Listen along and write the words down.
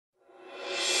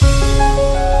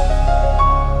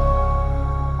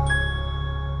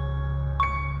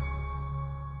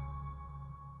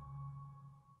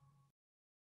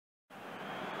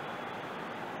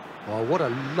Well, what a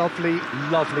lovely,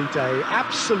 lovely day.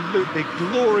 Absolutely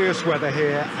glorious weather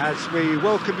here as we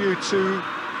welcome you to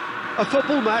a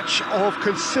football match of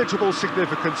considerable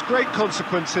significance, great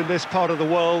consequence in this part of the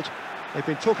world. They've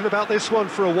been talking about this one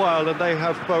for a while and they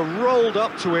have rolled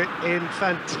up to it in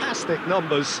fantastic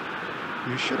numbers.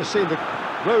 You should have seen the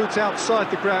roads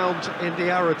outside the ground in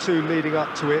the hour or two leading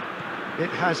up to it. It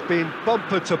has been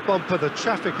bumper to bumper, the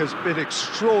traffic has been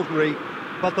extraordinary,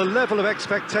 but the level of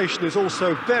expectation is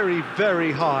also very,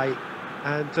 very high.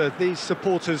 And these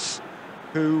supporters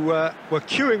who were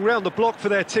queuing round the block for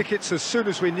their tickets as soon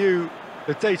as we knew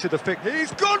the date of the fixture.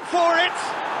 He's gone for it!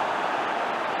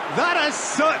 That has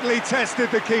certainly tested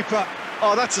the keeper.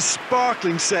 Oh, that's a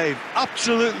sparkling save,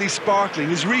 absolutely sparkling.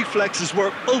 His reflexes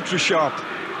were ultra sharp.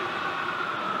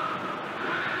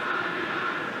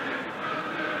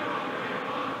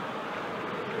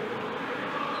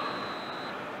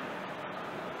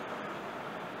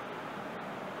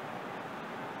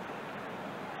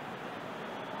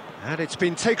 And it's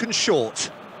been taken short.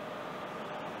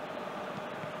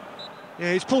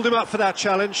 Yeah, he's pulled him up for that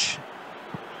challenge.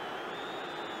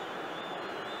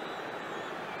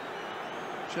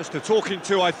 Just a talking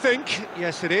to, I think.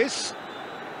 Yes, it is.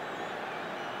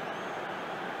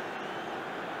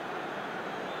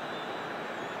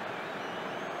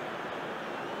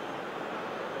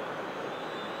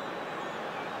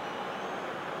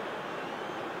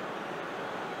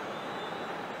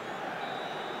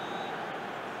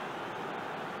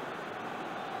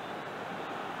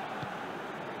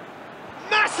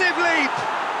 Massive leap!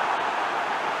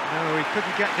 No, he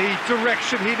couldn't get the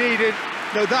direction he needed.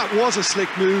 Now that was a slick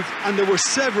move, and there were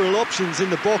several options in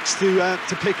the box to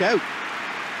pick out.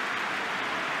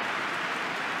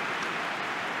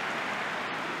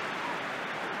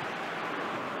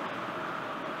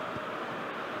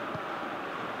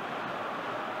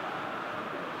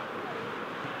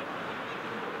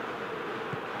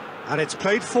 And it's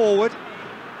played forward.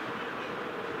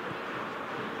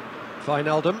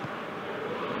 Wijnaldum.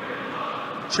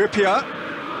 Trippier.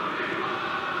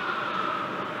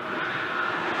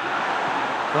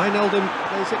 Wijnaldum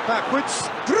plays it backwards.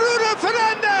 Bruno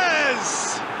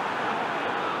Fernandes!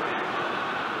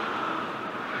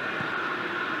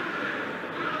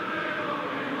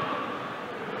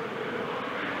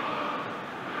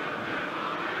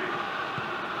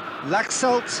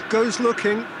 Laxalt goes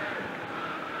looking.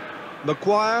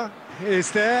 Maguire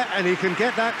is there and he can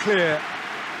get that clear.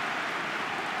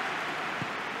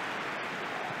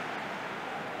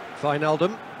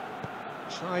 Wijnaldum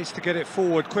tries to get it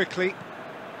forward quickly.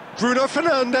 Bruno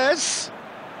Fernandes.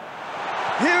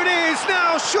 Here it is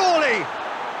now, surely.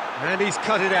 And he's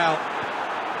cut it out.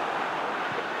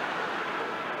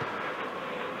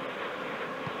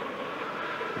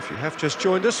 If you have just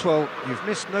joined us, well, you've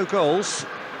missed no goals.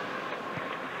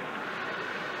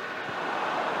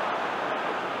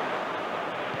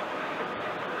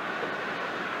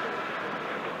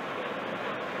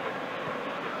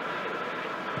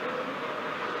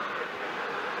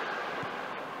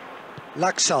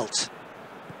 Laxalt.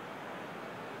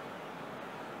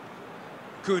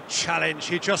 Good challenge,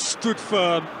 he just stood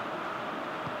firm.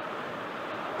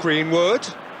 Greenwood.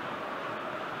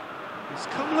 He's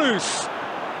come loose.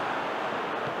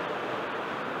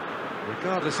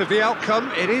 Regardless of the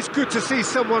outcome, it is good to see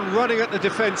someone running at the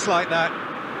defence like that.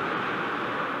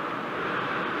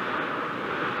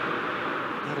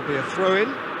 That'll be a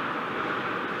throw-in.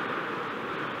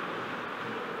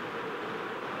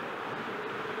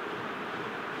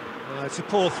 It's a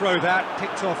poor throw that,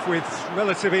 picked off with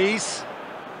relative ease.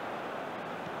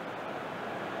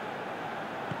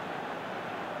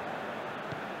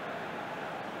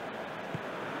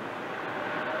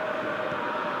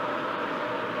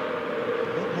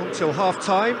 Not long till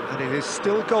half-time, and it is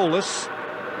still goalless.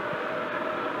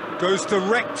 Goes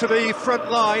direct to the front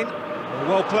line.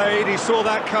 Well played, he saw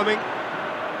that coming.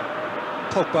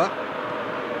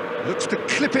 Pogba looks to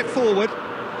clip it forward.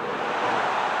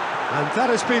 And that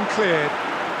has been cleared.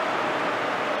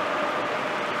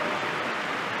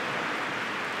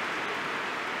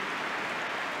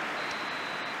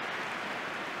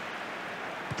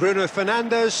 Bruno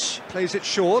Fernandes plays it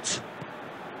short.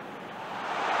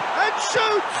 And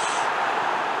shoots!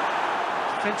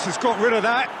 Defence has got rid of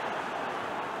that.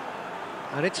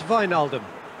 And it's Wijnaldum.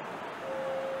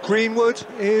 Greenwood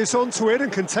is onto it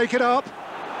and can take it up.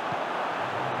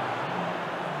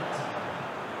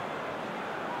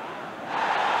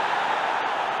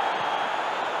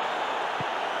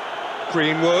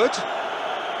 Greenwood.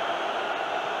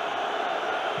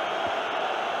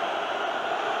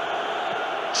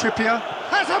 Trippier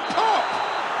has a pop!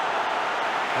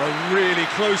 A really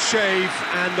close shave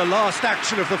and the last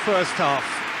action of the first half.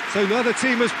 So neither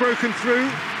team has broken through,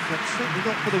 but certainly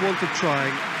not for the want of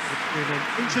trying. It's been an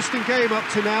interesting game up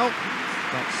to now,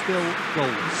 but still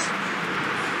goals.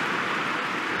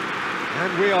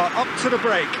 And we are up to the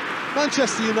break.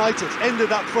 Manchester United ended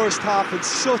that first half in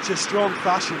such a strong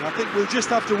fashion. I think we'll just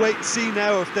have to wait and see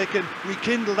now if they can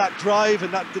rekindle that drive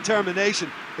and that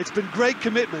determination. It's been great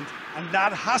commitment, and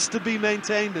that has to be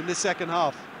maintained in this second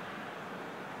half.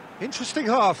 Interesting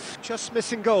half, just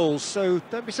missing goals, so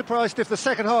don't be surprised if the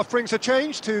second half brings a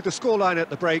change to the scoreline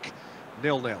at the break,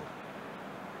 0-0.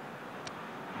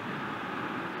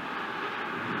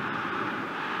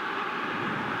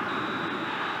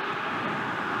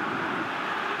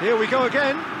 Here we go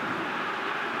again.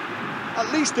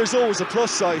 At least there's always a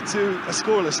plus side to a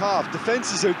scoreless half.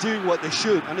 Defences are doing what they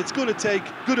should, and it's going to take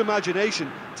good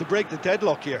imagination to break the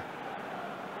deadlock here.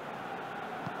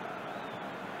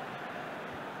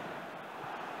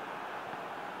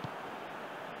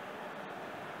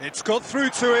 It's got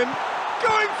through to him,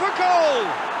 going for goal!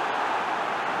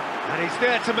 And he's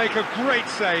there to make a great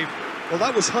save. Well,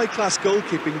 that was high-class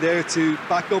goalkeeping there to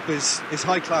back up his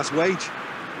high-class wage.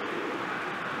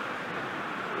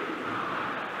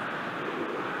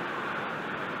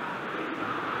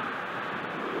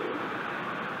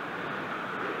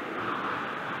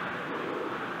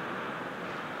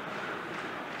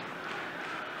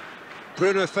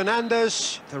 Bruno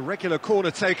Fernandes, the regular corner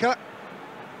taker.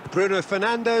 Bruno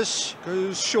Fernandes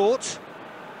goes short.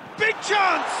 Big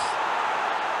chance!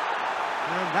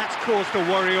 And that's caused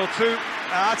a worry or two.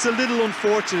 That's a little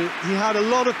unfortunate. He had a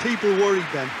lot of people worried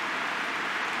then.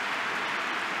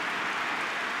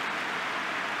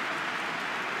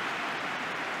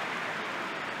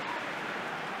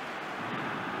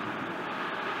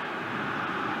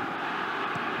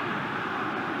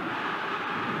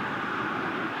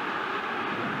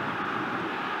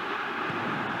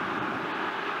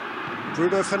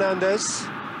 Bruno Fernandes,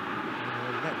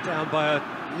 let down by a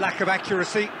lack of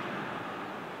accuracy.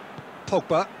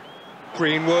 Pogba,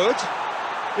 Greenwood,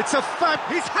 it's a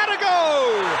he's had a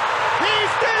go!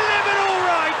 He's delivered all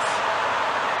right!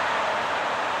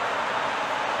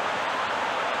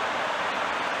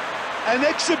 An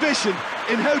exhibition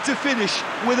in how to finish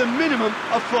with a minimum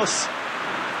of fuss.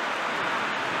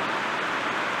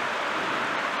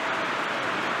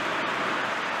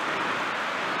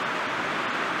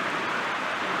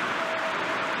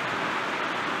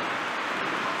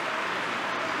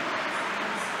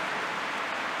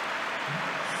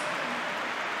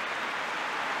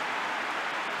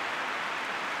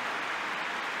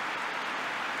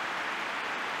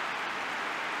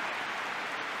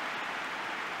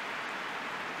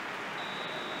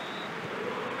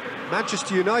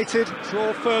 Manchester United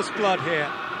draw first blood here.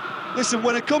 Listen,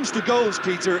 when it comes to goals,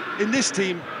 Peter, in this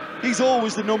team, he's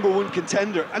always the #1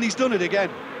 contender, and he's done it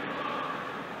again.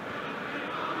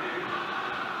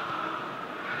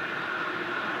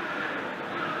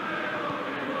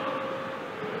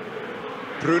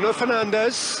 Bruno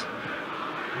Fernandes.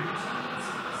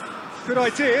 Good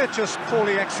idea, just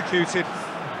poorly executed.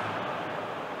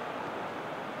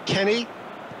 Kenny.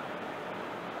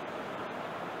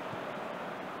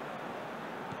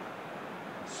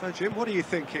 So, Jim, what are you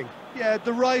thinking? Yeah,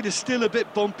 the ride is still a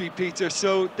bit bumpy, Peter,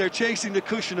 so they're chasing the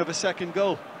cushion of a second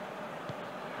goal.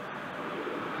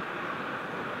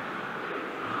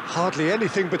 Hardly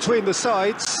anything between the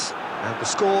sides, and the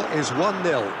score is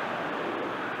 1-0.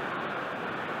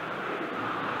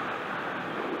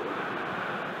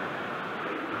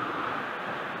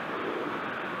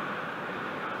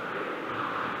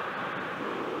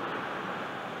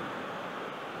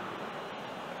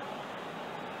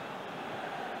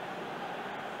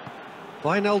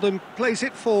 Wijnaldum plays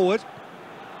it forward.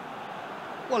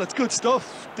 Well, it's good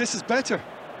stuff. This is better.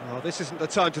 Well, this isn't the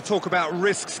time to talk about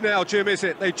risks now, Jim, is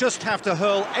it? They just have to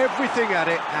hurl everything at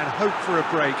it and hope for a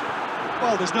break.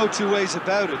 Well, there's no two ways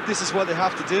about it. This is what they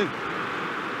have to do.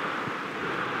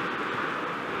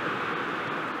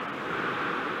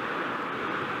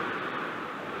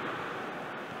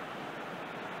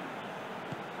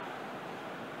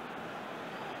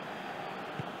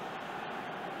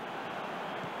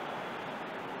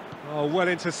 Oh, well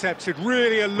intercepted,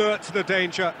 really alert to the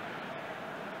danger.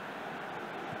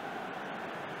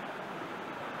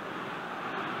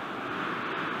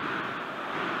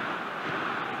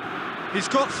 He's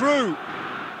got through.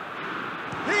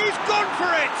 He's gone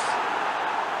for it!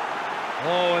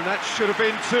 Oh, and that should have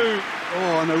been two.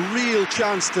 Oh, and a real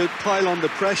chance to pile on the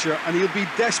pressure, and he'll be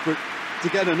desperate to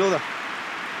get another.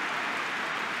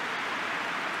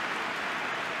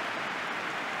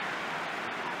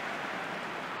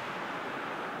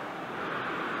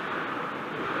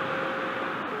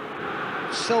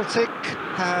 Celtic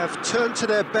have turned to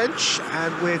their bench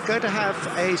and we're going to have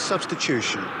a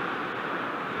substitution.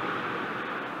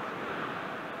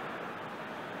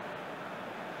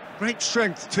 Great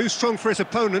strength, too strong for his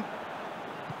opponent.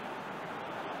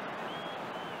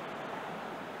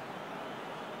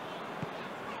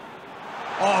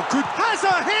 Oh, good, has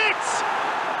a hit!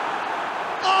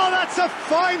 Oh, that's a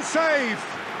fine save!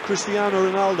 Cristiano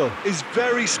Ronaldo is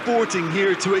very sporting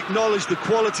here to acknowledge the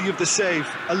quality of the save.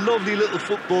 A lovely little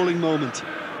footballing moment.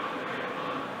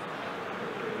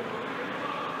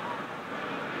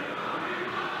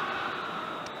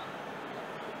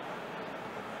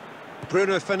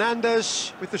 Bruno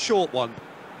Fernandes with the short one.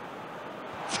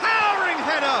 Towering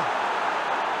header!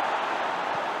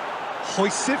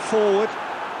 Hoists it forward.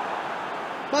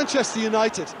 Manchester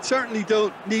United certainly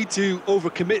don't need to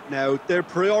overcommit now. Their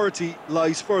priority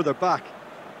lies further back.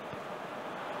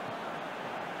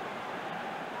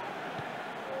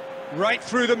 Right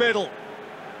through the middle.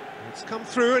 It's come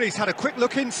through and he's had a quick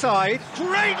look inside.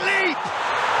 Great leap!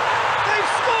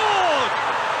 They've scored!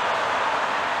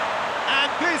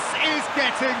 And this is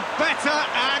getting better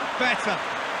and better.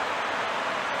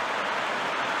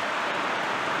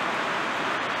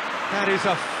 That is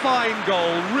a fine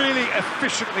goal, really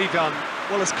efficiently done.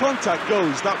 Well, as contact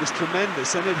goes, that was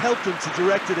tremendous, and it helped him to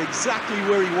direct it exactly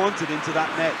where he wanted into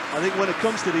that net. I think when it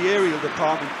comes to the aerial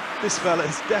department, this fella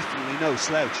is definitely no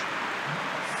slouch.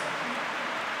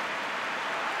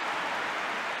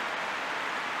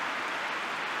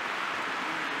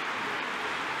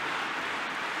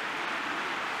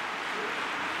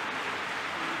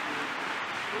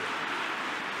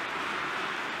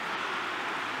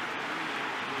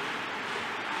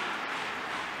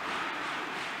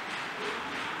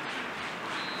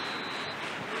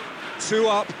 Two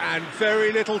up and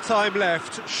very little time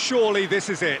left. Surely this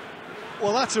is it.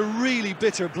 Well, that's a really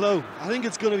bitter blow. I think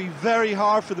it's going to be very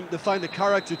hard for them to find the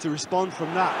character to respond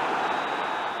from that.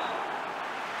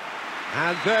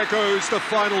 And there goes the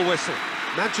final whistle.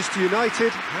 Manchester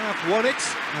United have won it.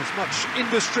 As much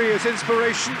industry as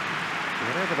inspiration.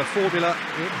 Whatever the formula,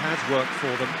 it has worked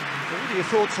for them. What are your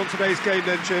thoughts on today's game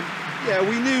then, Jim? Yeah,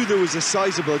 we knew there was a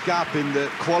sizable gap in the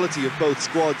quality of both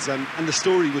squads, and the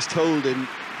story was told in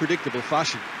predictable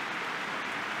fashion.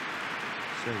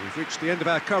 So we've reached the end of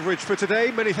our coverage for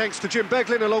today. Many thanks to Jim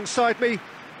Beglin alongside me,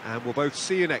 and we'll both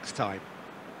see you next time.